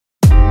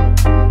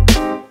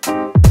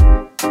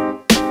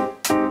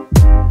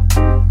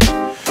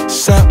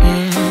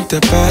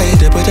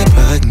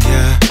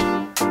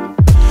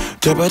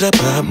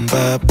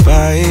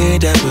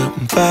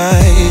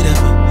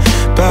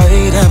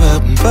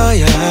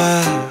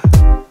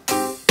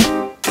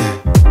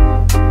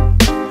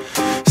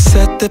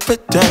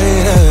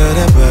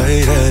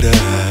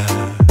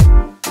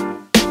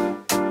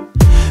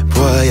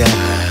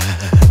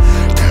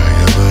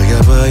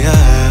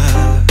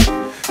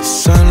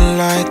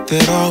Sunlight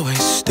that always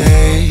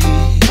stays,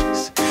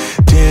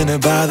 dinner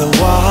by the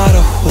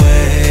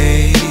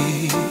waterway.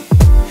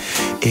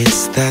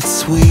 It's that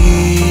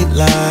sweet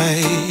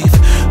life.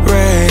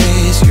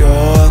 Raise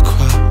your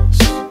cross.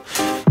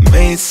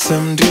 Made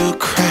some dude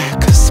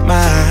crack a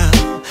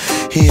smile.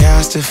 He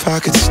asked if I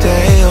could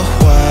stay a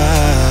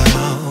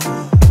while.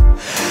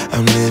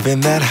 I'm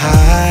living that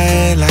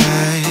high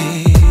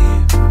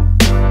life.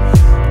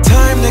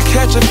 Time to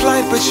catch a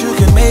flight, but you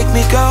can make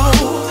me go.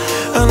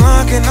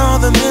 Unlocking all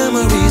the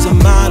memories of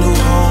my new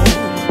home.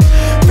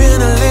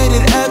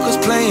 Ventilated echoes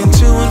playing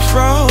to and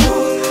fro,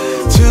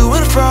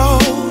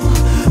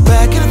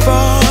 back and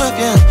forth,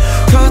 yeah.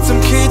 Caught some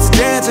kids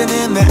dancing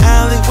in the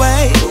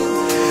alleyway.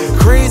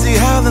 Crazy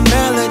how the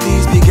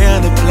melodies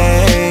began to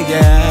play,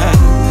 yeah.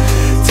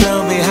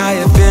 Tell me how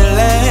you feel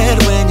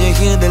it when you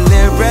hear the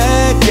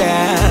lyric,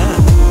 yeah.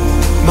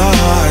 My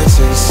heart's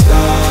in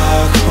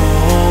Stockholm.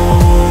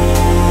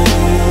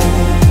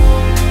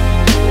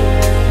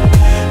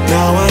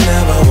 Now I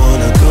never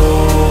wanna go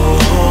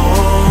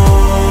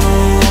home.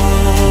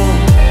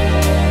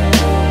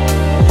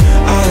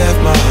 I left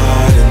my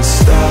heart in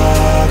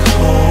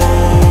Stockholm.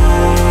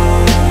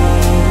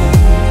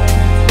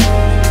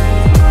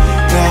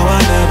 Now I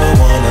never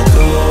wanna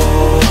go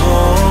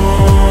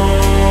home.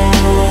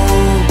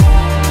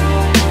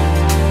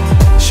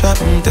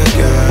 Shopping the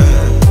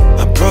girl,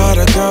 I brought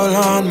a girl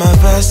on my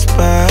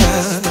Vespa.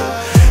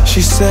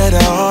 She said I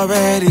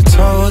already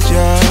told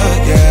ya,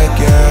 yeah.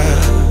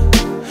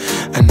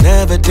 I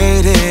never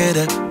dated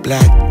a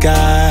black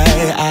guy.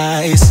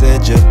 I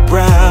said you're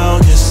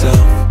brown yourself.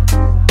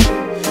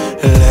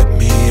 Let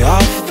me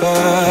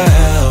offer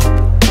help.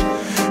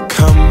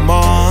 Come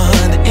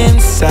on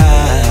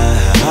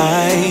inside,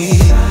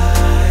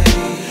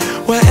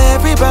 where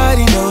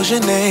everybody knows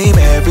your name,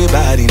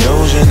 everybody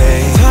knows your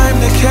name. Time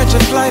to catch a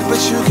flight,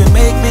 but you can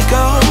make me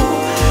go.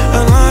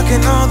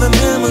 Unlocking all the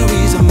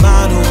memories of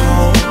my new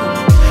home.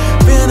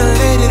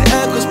 Ventilated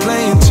echoes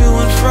playing to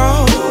and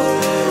fro,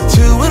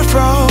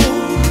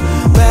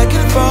 back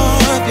and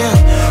forth, yeah.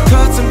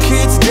 Caught some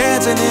kids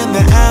dancing in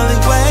the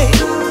alleyway.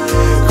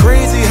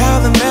 Crazy how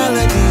the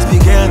melodies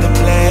began to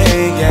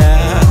play,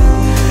 yeah.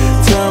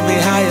 Tell me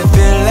how you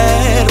feel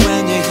it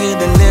when you hear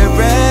the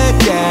lyric,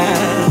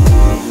 yeah.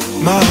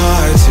 My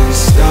heart's in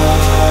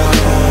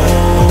Stockholm.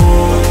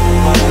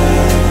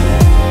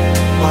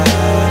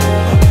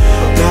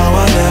 Now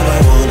I never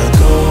wanna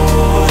go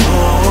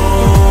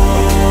home.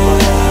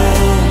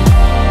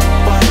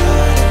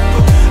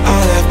 I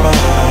left my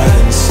heart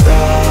in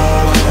Stockholm.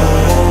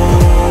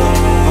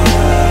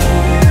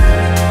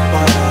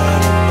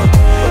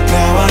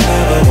 Now I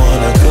never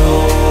wanna go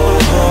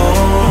home.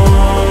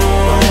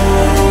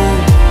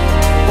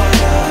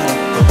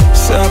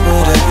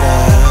 Separate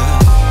again.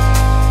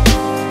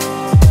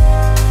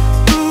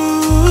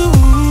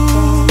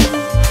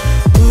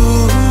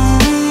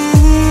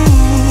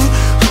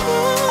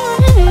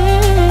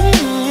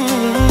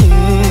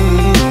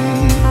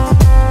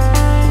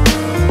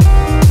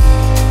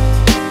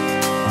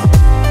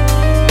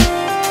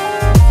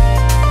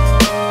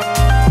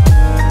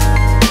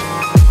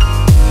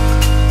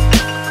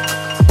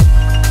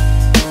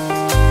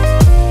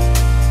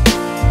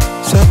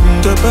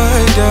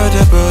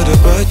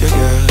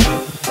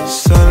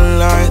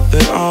 Sunlight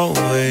that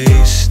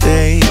always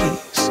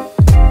stays,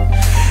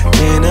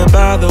 dinner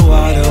by the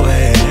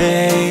waterway.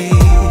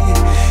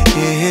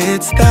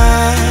 It's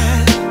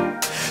that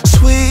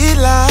sweet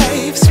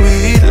life,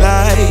 sweet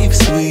life,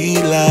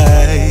 sweet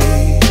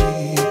life.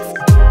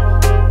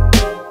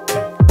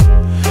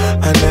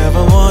 I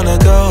never wanna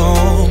go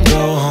home,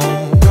 go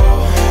home.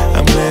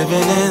 I'm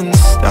living in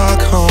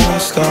Stockholm,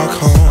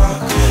 Stockholm.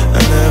 I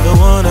never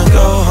wanna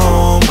go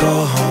home,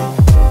 go home.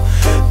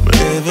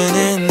 Living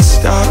in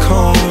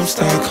Stockholm,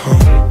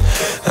 Stockholm.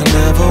 I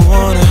never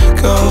wanna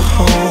go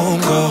home,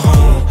 go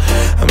home.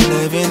 I'm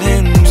living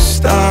in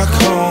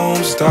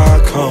Stockholm,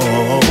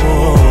 Stockholm.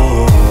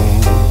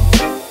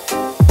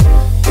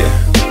 Yeah.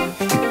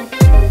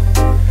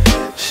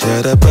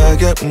 Shut up, I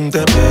got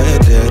the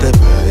bed, the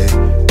body.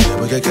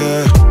 Never get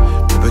good,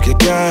 never get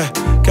good,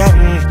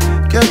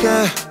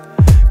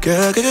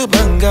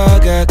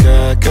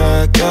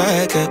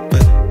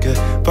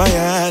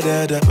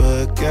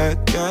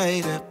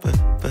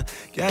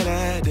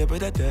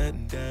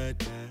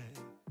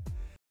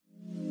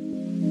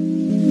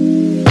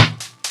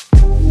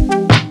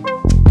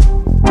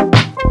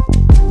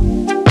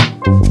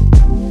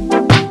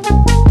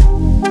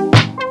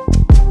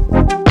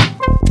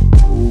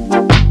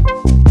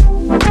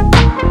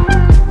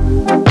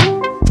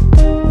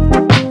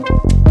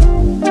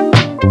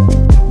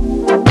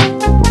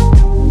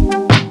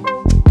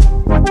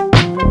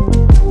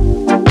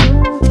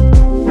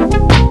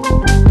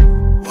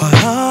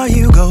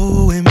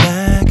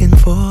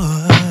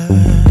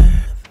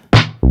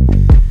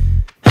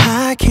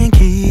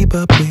 keep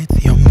up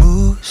with your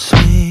mood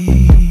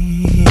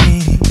swings.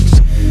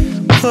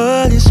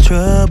 What is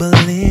trouble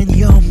in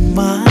your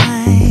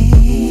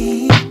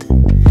mind?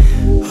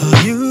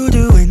 Are you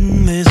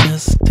doing this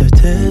just to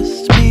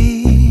test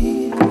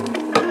me?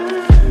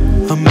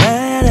 I'm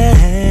bad at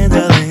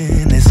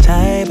handling this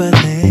type of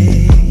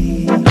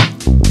thing.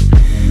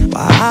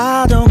 Why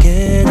I don't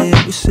get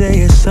it, you say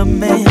it's a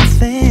man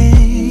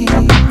thing.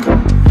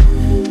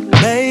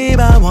 Babe,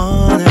 I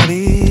wanna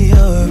be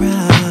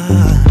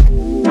around.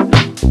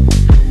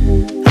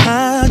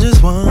 I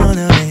just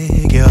wanna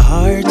make your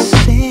heart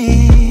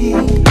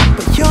sing.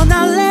 But you're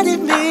not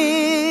letting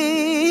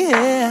me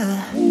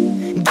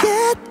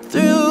get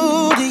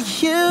through to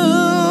you.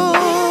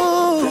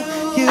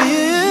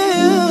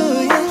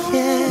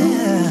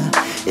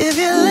 If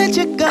you let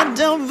your guard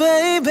down,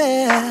 baby,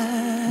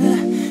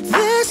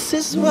 this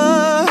is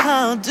what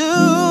I'll do.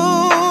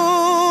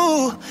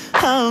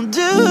 I'll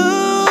do.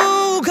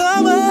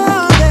 Come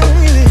on,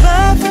 baby.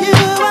 Love you,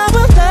 I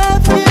will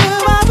love you,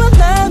 I will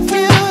love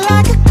you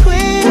like a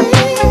queen.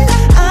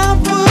 I'm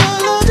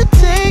willing to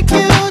take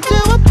you to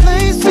a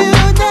place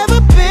you've never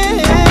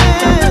been.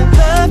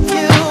 Love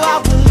you, I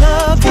will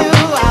love you,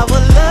 I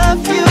will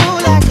love you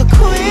like a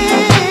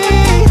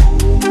queen.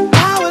 I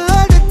would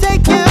love to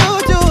take you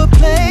to a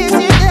place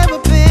you've never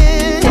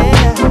been.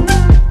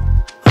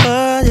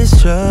 What is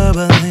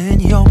trouble in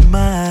your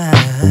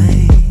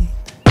mind?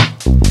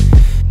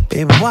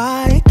 Babe,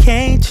 why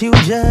can't you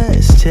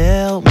just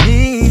tell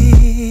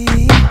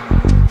me?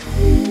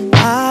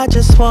 I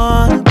just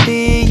wanna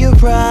be your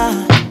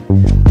bride.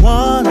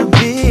 Wanna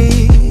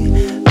be.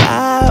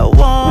 I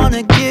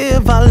wanna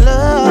give our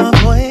love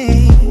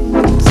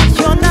wings.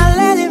 You're not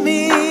letting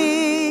me,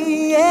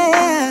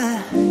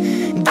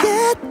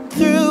 get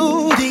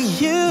through to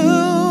you.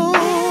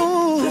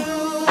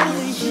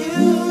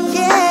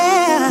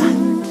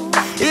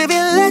 If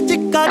you let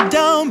your guard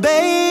down,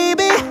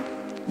 baby,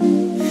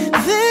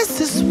 this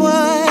is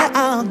what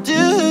I'll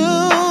do.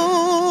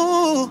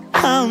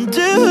 I'll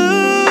do.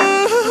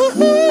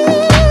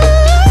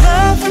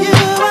 Love you,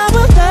 I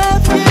will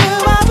love you,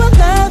 I will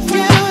love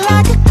you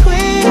like a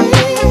queen.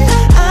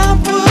 I'm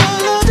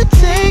willing to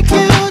take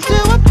you to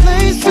a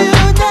place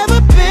you've never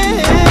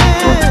been.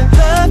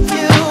 Love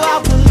you, I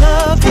will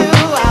love you,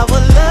 I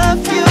will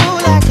love you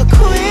like a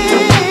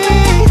queen.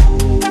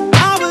 I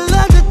would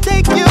love to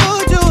take you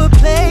to a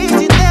place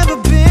you've never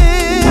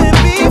been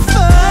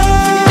before.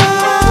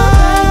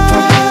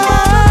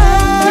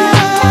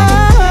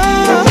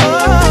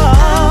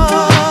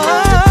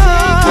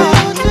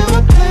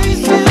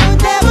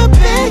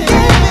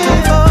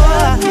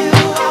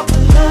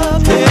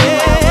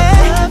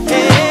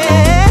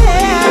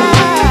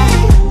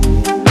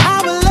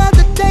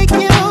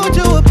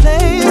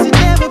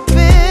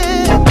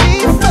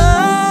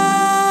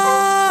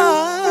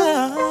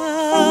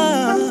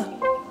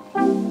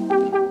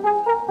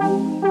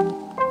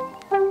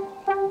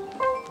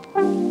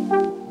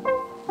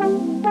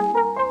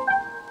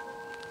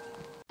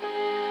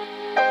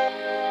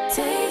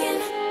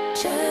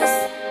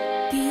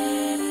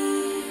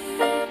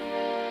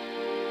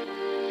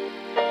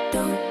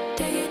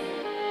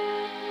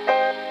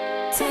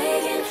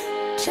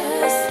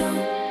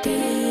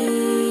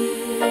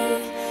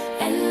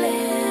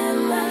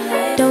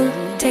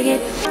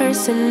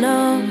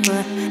 personal,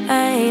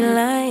 I ain't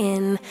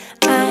lying,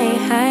 I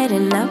ain't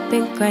hiding. I've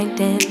been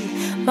grinding,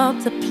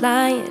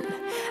 multiplying.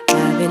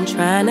 I've been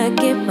trying to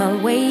get my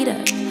weight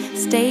up,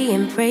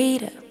 staying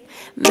prayed up,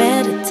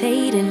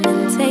 meditating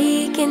and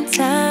taking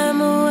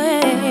time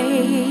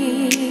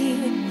away.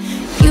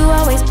 You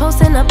always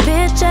posting up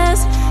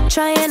pictures,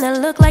 trying to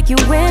look like you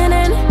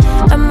winning.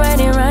 I'm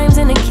writing rhymes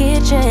in the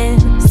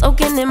kitchen,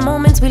 soaking in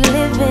moments we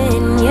live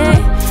in,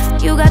 yeah.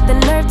 You got the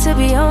nerve to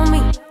be on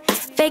me,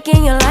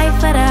 faking your life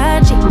for the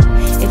IG.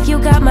 If you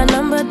got my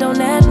number, don't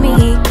add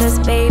me, cause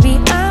baby,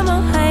 I'm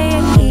on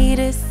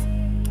hiatus.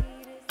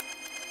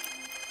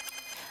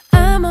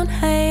 I'm on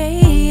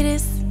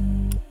hiatus.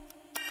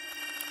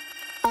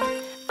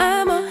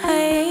 I'm on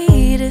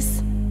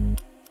hiatus.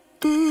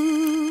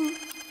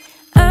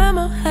 I'm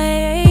on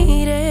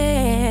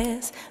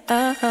hiatus.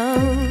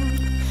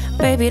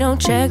 Baby, don't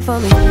check for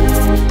me.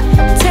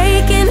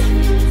 Taking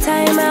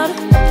time out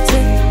to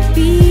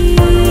be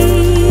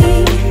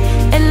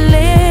and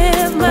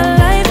live my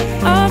life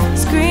off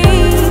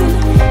screen.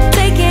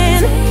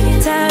 Taking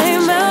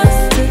time out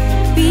to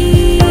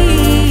be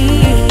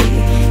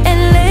and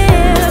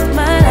live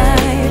my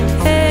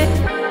life, hey.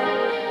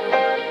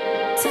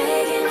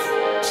 Taking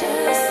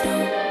just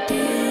don't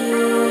do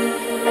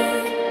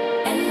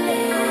and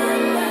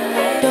live my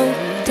life. Don't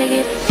take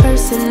it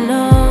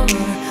personal,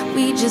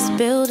 we just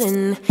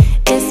building.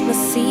 It's my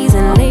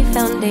season, lay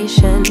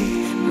foundation,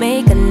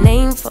 make a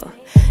name for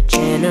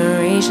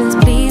generations.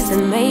 Please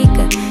and make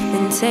a,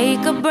 then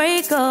take a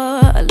break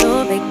or a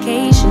little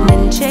vacation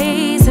and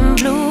chasing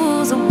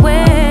blues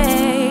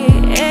away.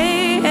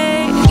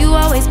 You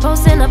always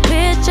posting up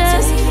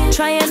pictures,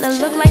 trying to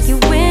look like you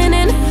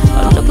winning,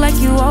 or look like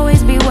you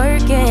always be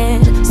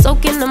working,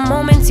 soaking the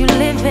moments you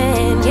live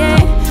in, yeah.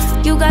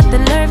 You got the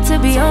nerve to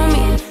be on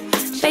me,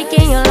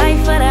 faking your life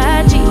for the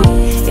IG.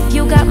 If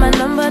you got my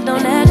number,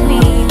 don't add me,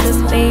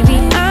 'cause baby,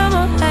 I'm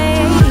on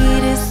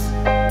hiatus.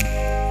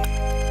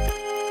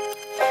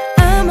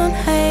 I'm on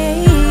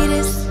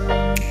hiatus.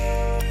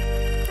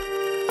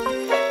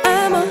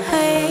 I'm on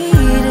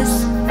hiatus.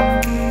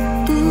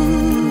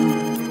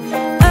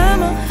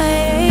 I'm on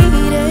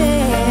hiatus.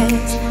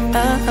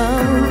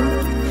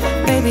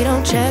 Baby,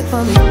 don't check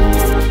for me.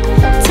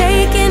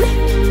 Taking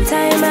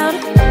time out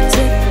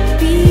to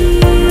be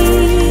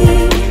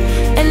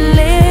and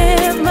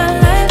live my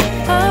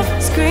life off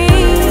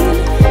screen.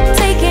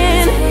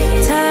 Taking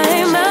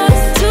time out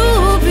to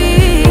be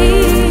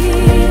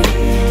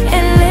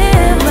and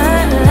live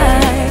my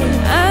life.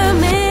 I'm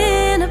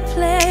in a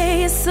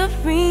place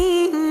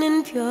serene and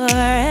pure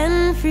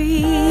and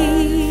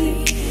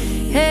free.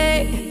 Hey,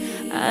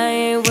 I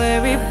ain't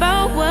worried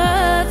about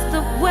what's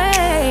the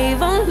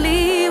wave,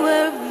 only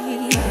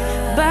worry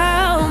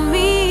about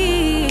me,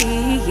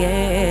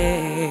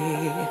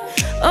 yeah.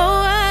 Oh,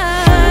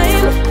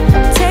 I'm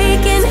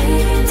taking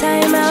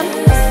time out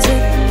to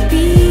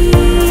be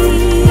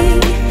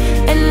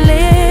and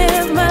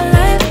live my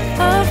life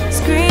off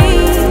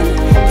screen.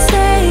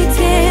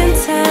 Taking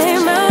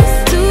time out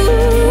to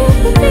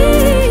be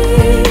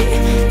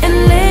and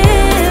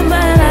live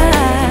my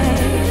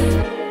life.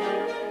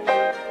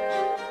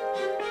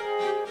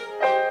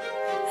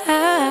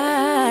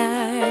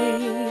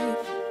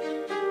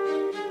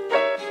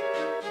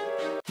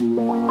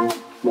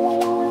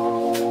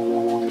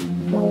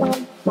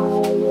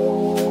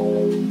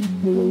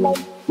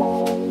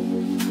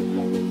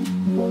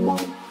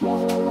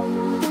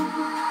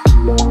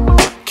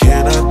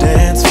 Can I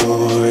dance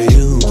for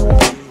you?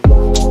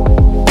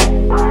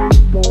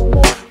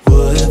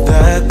 Would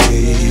that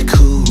be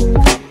cool?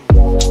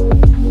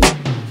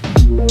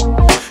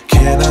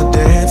 Can I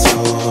dance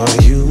for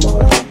you?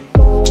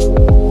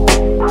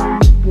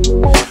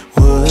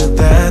 Would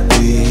that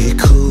be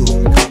cool?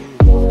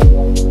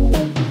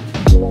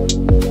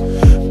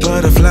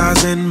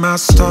 Butterflies in my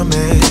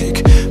stomach,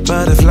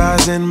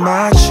 butterflies in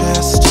my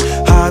chest.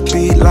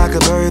 Heartbeat like a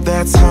bird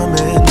that's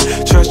humming.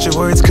 Trust your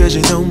words 'cause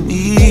you know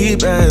me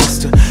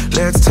best.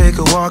 Let's take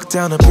a walk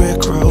down a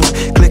brick road.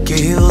 Click your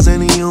heels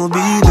and you'll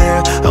be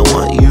there. I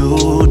want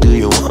you, do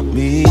you want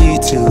me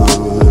to?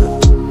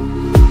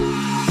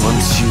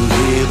 Once you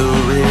hear the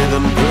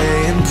rhythm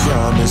playing,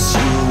 promise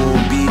you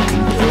won't be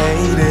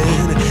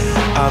complaining.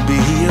 I'll be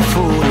here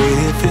for it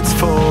if it's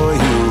for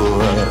you.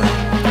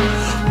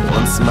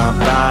 Once my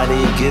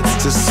body gets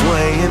to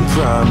swaying,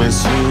 promise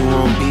you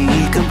won't be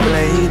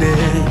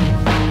complaining.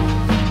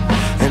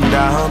 And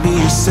I'll be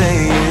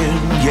saying,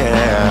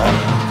 yeah.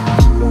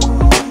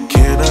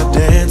 Can I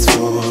dance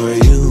for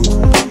you?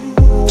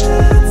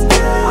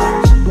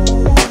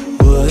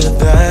 Would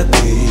that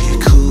be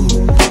cool?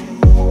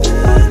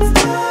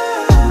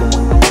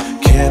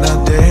 Can I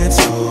dance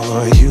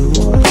for you?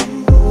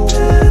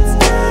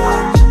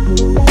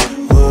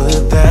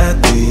 Would that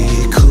be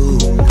cool?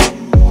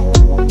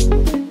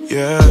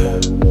 Yeah.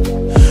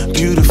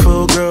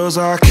 Beautiful girls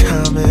are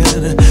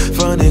coming,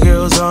 funny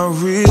girls are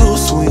real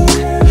sweet.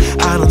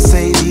 I don't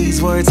say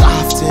these words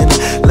often,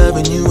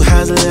 loving you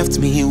has left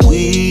me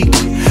weak.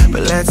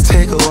 But let's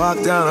take a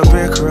walk down a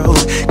brick road.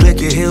 Click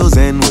your heels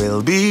and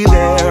we'll be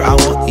there. I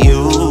want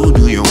you,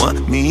 do you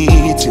want me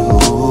to?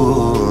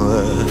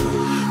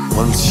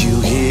 Once you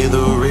hear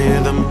the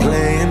rhythm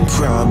playing,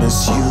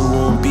 promise you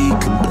won't be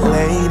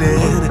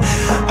complaining.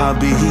 I'll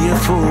be here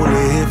for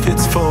it if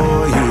it's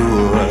for you.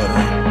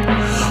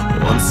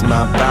 Once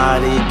my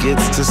body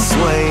gets to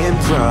swaying,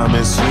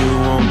 promise you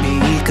won't be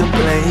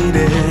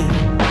complaining.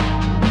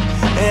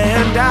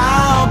 And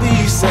I'll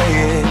be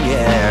saying,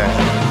 yeah,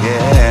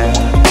 yeah.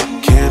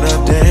 Can I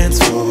dance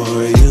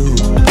for you?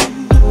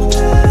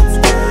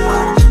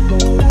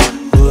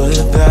 Would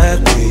that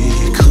be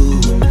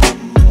cool?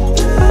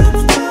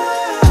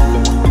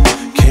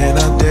 Can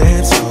I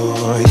dance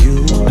for you?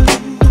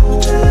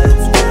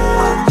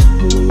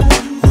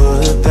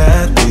 Would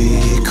that be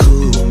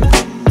cool?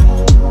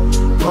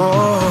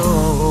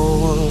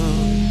 Oh,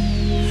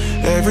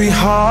 every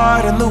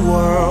heart in the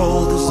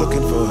world is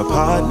looking for a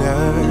partner.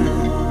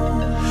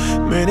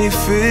 Many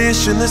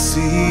fish in the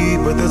sea,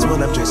 but there's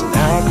one I'm chasing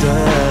after.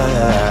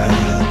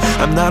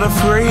 I'm not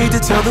afraid to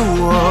tell the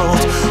world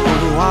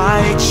who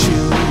I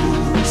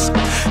choose.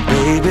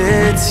 Baby,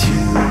 it's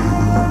you.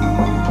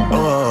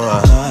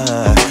 Oh,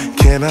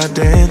 can I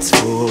dance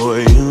for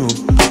you?